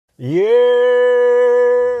Yeah!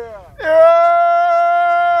 Yeah!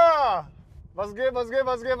 Was geht, was geht,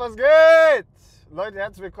 was geht, was geht? Leute,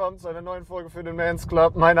 herzlich willkommen zu einer neuen Folge für den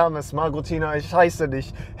MansClub. Mein Name ist Margutina, ich heiße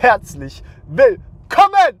dich herzlich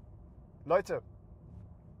willkommen! Leute,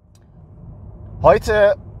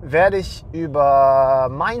 heute werde ich über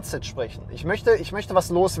Mindset sprechen. Ich möchte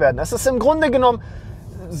was loswerden. Das ist im Grunde genommen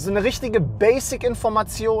so eine richtige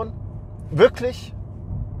Basic-Information, wirklich.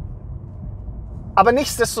 Aber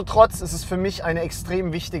nichtsdestotrotz ist es für mich eine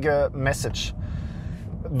extrem wichtige Message,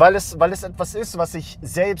 weil es etwas ist,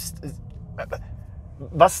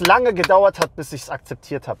 was lange gedauert hat, bis ich es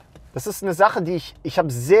akzeptiert habe. Das ist eine Sache, die ich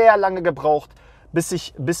habe sehr lange gebraucht, bis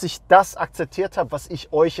ich das akzeptiert habe, was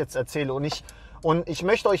ich euch jetzt erzähle. Und ich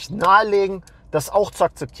möchte euch nahelegen, das auch zu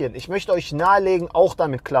akzeptieren. Ich möchte euch nahelegen, auch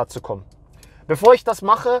damit klarzukommen. Bevor ich das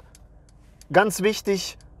mache, ganz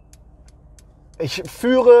wichtig, ich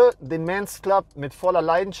führe den MansClub mit voller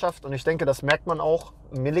Leidenschaft und ich denke, das merkt man auch.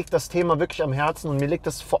 Mir liegt das Thema wirklich am Herzen und mir liegt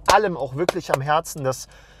es vor allem auch wirklich am Herzen, dass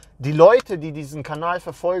die Leute, die diesen Kanal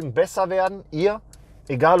verfolgen, besser werden. Ihr,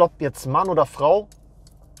 egal ob jetzt Mann oder Frau,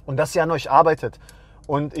 und dass ihr an euch arbeitet.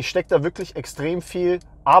 Und ich stecke da wirklich extrem viel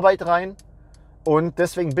Arbeit rein und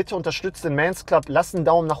deswegen bitte unterstützt den MansClub, lasst einen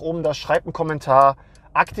Daumen nach oben da, schreibt einen Kommentar,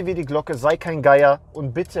 aktiviere die Glocke, sei kein Geier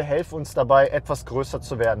und bitte helf uns dabei, etwas größer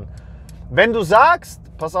zu werden. Wenn du sagst,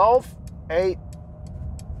 pass auf, ey,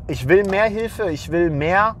 ich will mehr Hilfe, ich will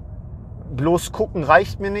mehr, bloß gucken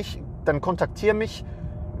reicht mir nicht, dann kontaktiere mich,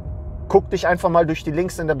 guck dich einfach mal durch die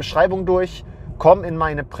Links in der Beschreibung durch, komm in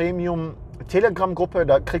meine Premium-Telegram-Gruppe,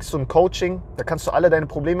 da kriegst du ein Coaching, da kannst du alle deine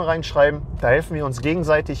Probleme reinschreiben, da helfen wir uns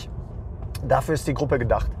gegenseitig, dafür ist die Gruppe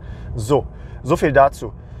gedacht. So viel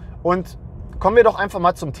dazu. Und kommen wir doch einfach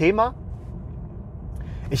mal zum Thema.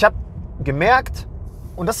 Ich habe gemerkt,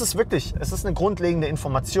 und das ist wirklich, es ist eine grundlegende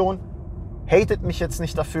Information. Hatet mich jetzt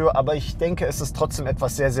nicht dafür, aber ich denke, es ist trotzdem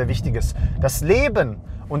etwas sehr, sehr Wichtiges. Das Leben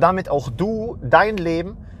und damit auch du, dein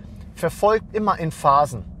Leben, verfolgt immer in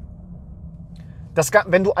Phasen.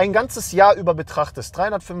 Wenn du ein ganzes Jahr über betrachtest,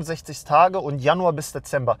 365 Tage und Januar bis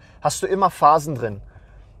Dezember, hast du immer Phasen drin.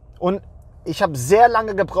 Und ich habe sehr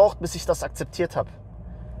lange gebraucht, bis ich das akzeptiert habe.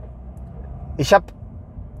 Ich habe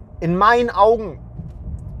in meinen Augen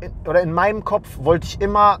oder in meinem Kopf wollte ich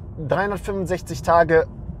immer 365 Tage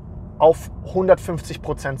auf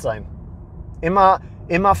 150% sein. Immer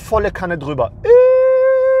volle Kanne drüber.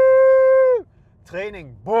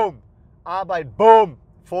 Training, boom. Arbeit, boom.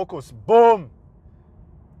 Fokus, boom.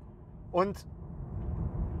 Und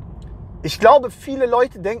ich glaube, viele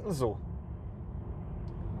Leute denken so.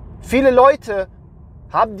 Viele Leute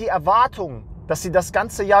haben die Erwartung, dass sie das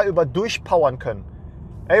ganze Jahr über durchpowern können.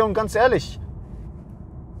 Ey, und ganz ehrlich,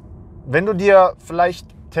 wenn du dir vielleicht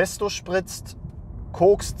Testo spritzt,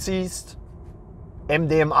 Koks ziehst,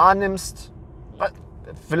 MDMA nimmst,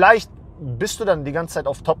 vielleicht bist du dann die ganze Zeit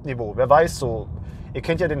auf Top-Niveau. Wer weiß so. Ihr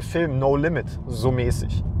kennt ja den Film No Limit, so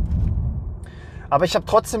mäßig. Aber ich habe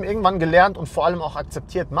trotzdem irgendwann gelernt und vor allem auch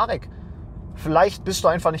akzeptiert, Marek, vielleicht bist du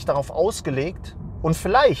einfach nicht darauf ausgelegt und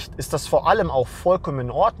vielleicht ist das vor allem auch vollkommen in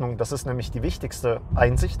Ordnung, das ist nämlich die wichtigste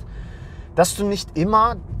Einsicht, dass du nicht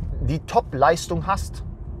immer die Top-Leistung hast.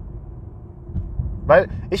 Weil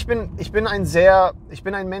ich bin ein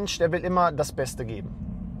Mensch, der will immer das Beste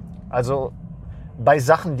geben. Also bei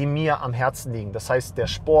Sachen, die mir am Herzen liegen. Das heißt der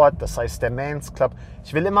Sport, das heißt der MansClub.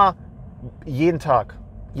 Ich will immer jeden Tag.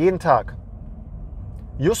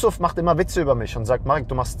 Yusuf macht immer Witze über mich und sagt, Marek,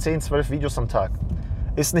 du machst 10, 12 Videos am Tag.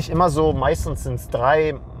 Ist nicht immer so, meistens sind es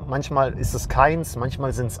 3, manchmal ist es keins,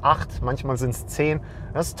 manchmal sind es 8, manchmal sind es 10.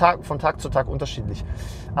 Das ist von Tag zu Tag unterschiedlich.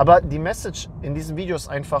 Aber die Message in diesem Video ist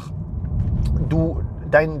einfach,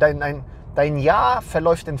 dein Jahr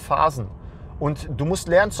verläuft in Phasen und du musst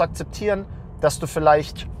lernen zu akzeptieren, dass du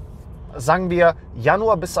vielleicht, sagen wir,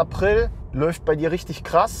 Januar bis April läuft bei dir richtig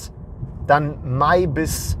krass, dann Mai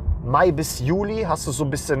bis Juli hast du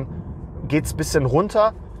geht's ein bisschen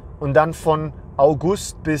runter und dann von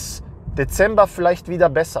August bis Dezember vielleicht wieder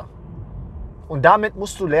besser. Und damit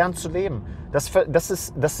musst du lernen zu leben. Das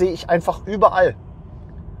sehe ich einfach überall.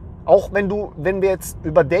 Auch wenn wir jetzt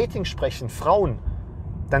über Dating sprechen, Frauen,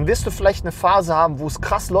 dann wirst du vielleicht eine Phase haben, wo es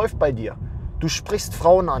krass läuft bei dir. Du sprichst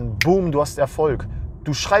Frauen an, boom, du hast Erfolg.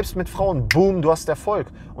 Du schreibst mit Frauen, boom, du hast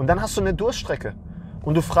Erfolg. Und dann hast du eine Durststrecke.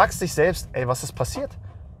 Und du fragst dich selbst, ey, was ist passiert?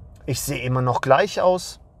 Ich sehe immer noch gleich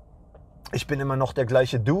aus. Ich bin immer noch der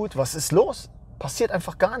gleiche Dude. Was ist los? Passiert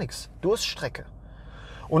einfach gar nichts. Durststrecke.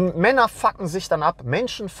 Und Männer fucken sich dann ab,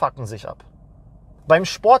 Menschen fucken sich ab. Beim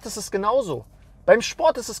Sport ist es genauso. Du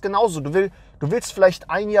willst vielleicht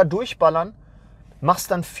ein Jahr durchballern, machst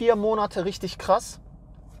dann 4 Monate richtig krass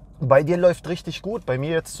bei dir läuft richtig gut. Bei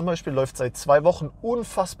mir jetzt zum Beispiel läuft seit 2 Wochen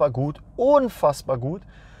unfassbar gut. Unfassbar gut.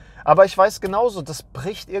 Aber ich weiß genauso, das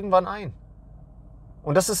bricht irgendwann ein.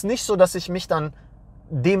 Und das ist nicht so, dass ich mich dann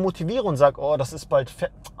demotiviere und sage, oh, das ist bald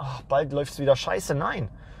läuft es wieder scheiße. Nein.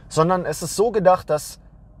 Sondern es ist so gedacht, dass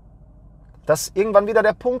irgendwann wieder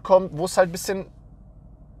der Punkt kommt, wo es halt ein bisschen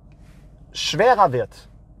schwerer wird.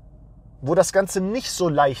 Wo das Ganze nicht so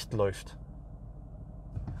leicht läuft.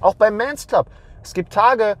 Auch beim MansClub. Es gibt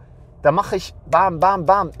Tage, da mache ich bam, bam,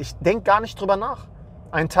 bam. Ich denke gar nicht drüber nach.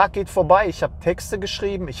 Ein Tag geht vorbei. Ich habe Texte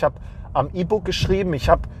geschrieben, ich habe am E-Book geschrieben, ich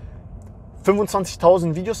habe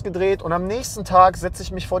 25.000 Videos gedreht und am nächsten Tag setze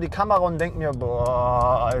ich mich vor die Kamera und denke mir,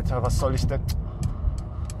 boah, Alter, was soll ich denn?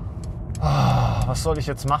 Was soll ich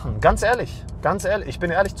jetzt machen? Ganz ehrlich, ich bin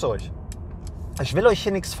ehrlich zu euch. Ich will euch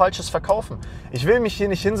hier nichts Falsches verkaufen. Ich will mich hier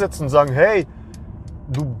nicht hinsetzen und sagen, hey,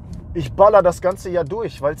 ich baller das ganze Jahr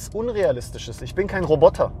durch, weil es unrealistisch ist. Ich bin kein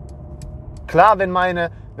Roboter. Klar, wenn meine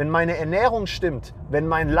Ernährung stimmt, wenn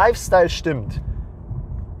mein Lifestyle stimmt,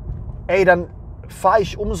 ey, dann fahre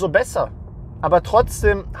ich umso besser. Aber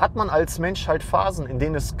trotzdem hat man als Mensch halt Phasen, in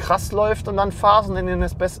denen es krass läuft und dann Phasen, in denen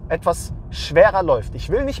es etwas schwerer läuft. Ich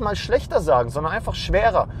will nicht mal schlechter sagen, sondern einfach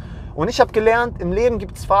schwerer. Und ich habe gelernt, im Leben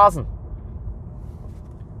gibt es Phasen.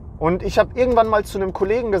 Und ich habe irgendwann mal zu einem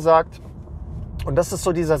Kollegen gesagt, und das ist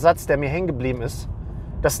so dieser Satz, der mir hängen geblieben ist,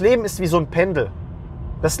 das Leben ist wie so ein Pendel.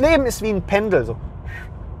 Das Leben ist wie ein Pendel. So.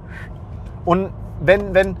 Und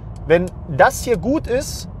wenn das hier gut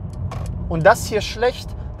ist und das hier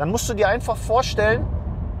schlecht, dann musst du dir einfach vorstellen,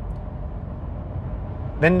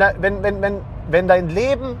 wenn dein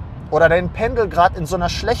Leben oder dein Pendel gerade in so einer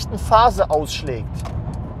schlechten Phase ausschlägt,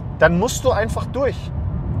 dann musst du einfach durch.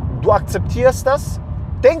 Du akzeptierst das,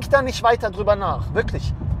 denk da nicht weiter drüber nach,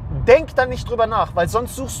 wirklich. Denk da nicht drüber nach, weil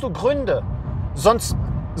sonst suchst du Gründe. Sonst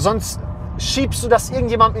schiebst du das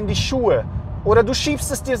irgendjemandem in die Schuhe oder du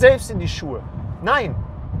schiebst es dir selbst in die Schuhe. Nein,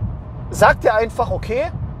 sag dir einfach,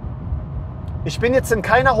 okay, ich bin jetzt in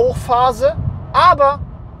keiner Hochphase, aber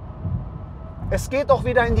es geht auch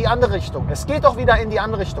wieder in die andere Richtung. Es geht auch wieder in die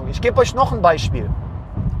andere Richtung. Ich gebe euch noch ein Beispiel.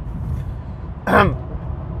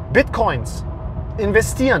 Bitcoins,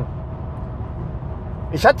 investieren.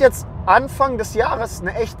 Ich hatte jetzt Anfang des Jahres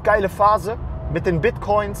eine echt geile Phase mit den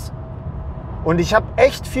Bitcoins und ich habe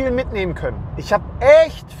echt viel mitnehmen können.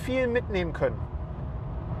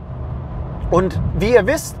 Und wie ihr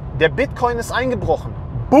wisst, der Bitcoin ist eingebrochen.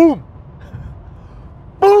 Boom!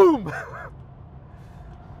 Boom!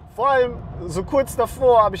 Vor allem so kurz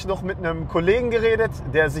davor habe ich noch mit einem Kollegen geredet,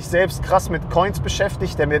 der sich selbst krass mit Coins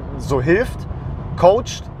beschäftigt, der mir so hilft,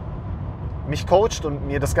 mich coacht und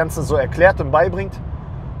mir das Ganze so erklärt und beibringt.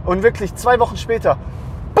 Und wirklich 2 Wochen später,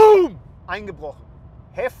 boom, eingebrochen.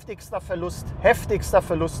 Heftigster Verlust.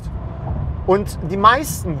 Und die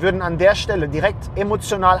meisten würden an der Stelle direkt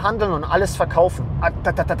emotional handeln und alles verkaufen.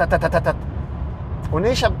 Und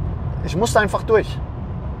ich musste einfach durch.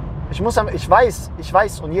 Ich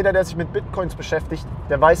weiß, und jeder, der sich mit Bitcoins beschäftigt,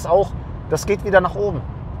 der weiß auch, das geht wieder nach oben.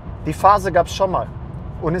 Die Phase gab es schon mal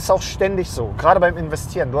und ist auch ständig so, gerade beim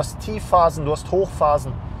Investieren. Du hast Tiefphasen, du hast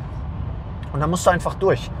Hochphasen und da musst du einfach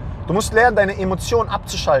durch. Du musst lernen, deine Emotionen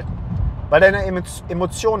abzuschalten, weil deine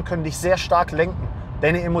Emotionen können dich sehr stark lenken.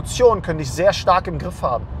 Deine Emotionen können dich sehr stark im Griff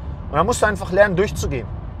haben und da musst du einfach lernen, durchzugehen.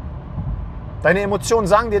 Deine Emotionen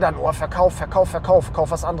sagen dir dann, oh, verkauf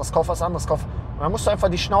was anderes. Und dann musst du einfach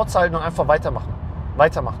die Schnauze halten und einfach weitermachen.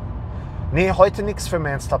 Nee, heute nichts für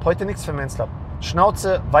MansClub.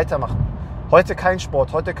 Schnauze, weitermachen. Heute kein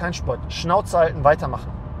Sport. Schnauze halten,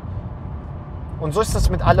 weitermachen. Und so ist das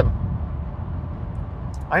mit allem.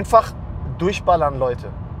 Einfach durchballern, Leute.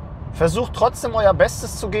 Versucht trotzdem euer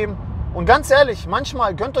Bestes zu geben. Und ganz ehrlich,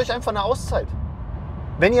 manchmal gönnt euch einfach eine Auszeit.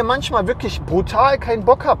 Wenn ihr manchmal wirklich brutal keinen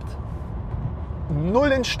Bock habt, null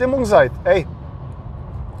in Stimmung seid, ey,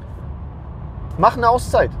 mach eine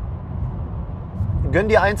Auszeit. Gönn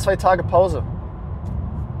dir 1-2 Tage Pause.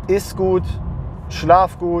 Iss gut,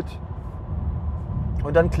 schlaf gut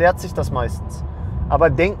und dann klärt sich das meistens. Aber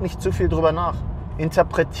denk nicht zu viel drüber nach.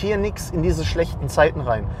 Interpretier nichts in diese schlechten Zeiten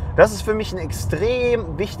rein. Das ist für mich eine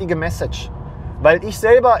extrem wichtige Message. Weil ich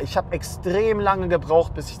habe extrem lange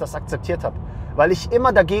gebraucht, bis ich das akzeptiert habe. Weil ich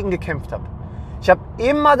immer dagegen gekämpft habe. Ich habe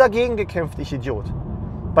immer dagegen gekämpft, ich Idiot.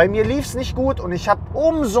 Bei mir lief es nicht gut und ich habe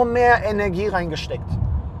umso mehr Energie reingesteckt.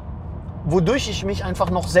 Wodurch ich mich einfach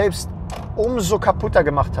noch selbst umso kaputter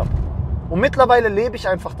gemacht habe. Und mittlerweile lebe ich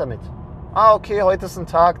einfach damit. Okay, heute ist ein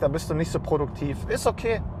Tag, da bist du nicht so produktiv. Ist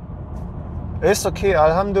okay.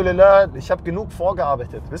 Alhamdulillah, ich habe genug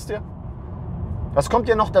vorgearbeitet, wisst ihr? Was kommt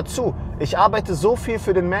ja noch dazu? Ich arbeite so viel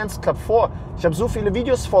für den MansClub vor. Ich habe so viele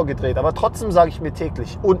Videos vorgedreht, aber trotzdem sage ich mir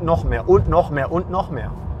täglich und noch mehr und noch mehr und noch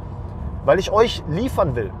mehr. Weil ich euch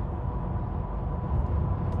liefern will.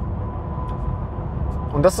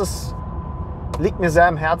 Und das liegt mir sehr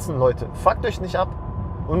am Herzen, Leute. Fuckt euch nicht ab.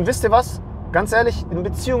 Und wisst ihr was? Ganz ehrlich, in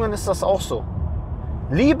Beziehungen ist das auch so.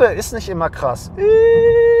 Liebe ist nicht immer krass.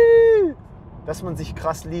 Dass man sich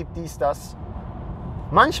krass liebt, dies, das.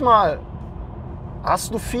 Manchmal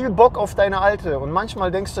hast du viel Bock auf deine Alte und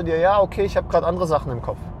manchmal denkst du dir, ja, okay, ich habe gerade andere Sachen im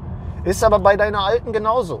Kopf. Ist aber bei deiner Alten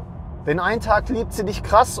genauso. Den einen Tag liebt sie dich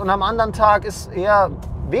krass und am anderen Tag ist eher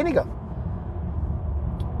weniger.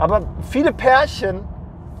 Aber viele Pärchen,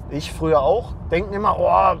 ich früher auch, denken immer,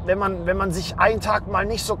 oh, wenn man sich einen Tag mal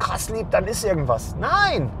nicht so krass liebt, dann ist irgendwas.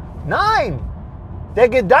 Nein, nein. Der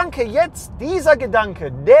Gedanke jetzt, dieser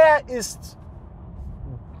Gedanke,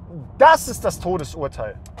 das ist das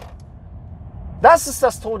Todesurteil. Das ist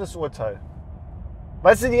das Todesurteil.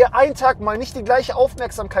 Weil sie dir einen Tag mal nicht die gleiche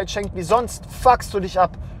Aufmerksamkeit schenkt wie sonst, fuckst du dich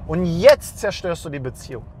ab. Und jetzt zerstörst du die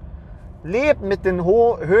Beziehung. Lebt mit den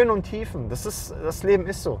Höhen und Tiefen. Das Leben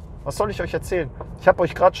ist so. Was soll ich euch erzählen? Ich habe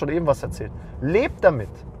euch gerade schon eben was erzählt. Lebt damit.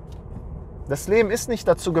 Das Leben ist nicht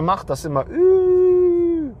dazu gemacht, dass immer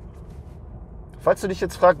Falls du dich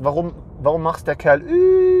jetzt fragst, warum macht der Kerl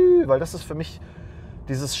weil das ist für mich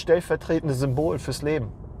dieses stellvertretende Symbol fürs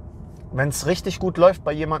Leben. Wenn es richtig gut läuft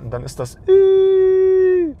bei jemandem, dann ist das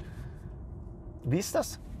Wie ist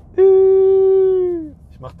das?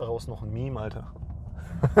 Ich mache daraus noch ein Meme, Alter.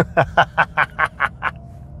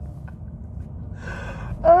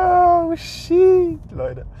 Oh shit,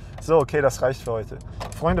 Leute. So, okay, das reicht für heute.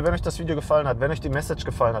 Freunde, wenn euch das Video gefallen hat, wenn euch die Message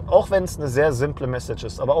gefallen hat, auch wenn es eine sehr simple Message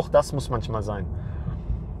ist, aber auch das muss manchmal sein,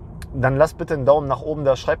 dann lasst bitte einen Daumen nach oben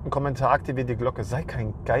da, schreibt einen Kommentar, aktiviert die Glocke. Sei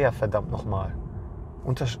kein Geier, verdammt nochmal.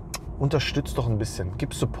 Unterstützt doch ein bisschen.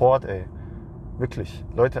 Gib Support, ey. Wirklich.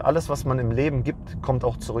 Leute, alles, was man im Leben gibt, kommt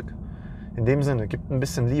auch zurück. In dem Sinne, gebt ein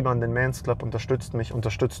bisschen Liebe an den MansClub, unterstützt mich,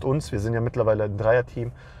 unterstützt uns. Wir sind ja mittlerweile ein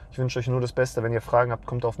Dreierteam. Ich wünsche euch nur das Beste. Wenn ihr Fragen habt,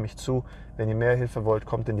 kommt auf mich zu. Wenn ihr mehr Hilfe wollt,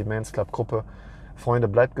 kommt in die MansClub-Gruppe. Freunde,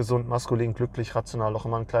 bleibt gesund, maskulin, glücklich, rational, auch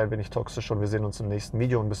immer ein klein wenig toxisch. Und wir sehen uns im nächsten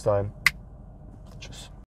Video. Und bis dahin, tschüss.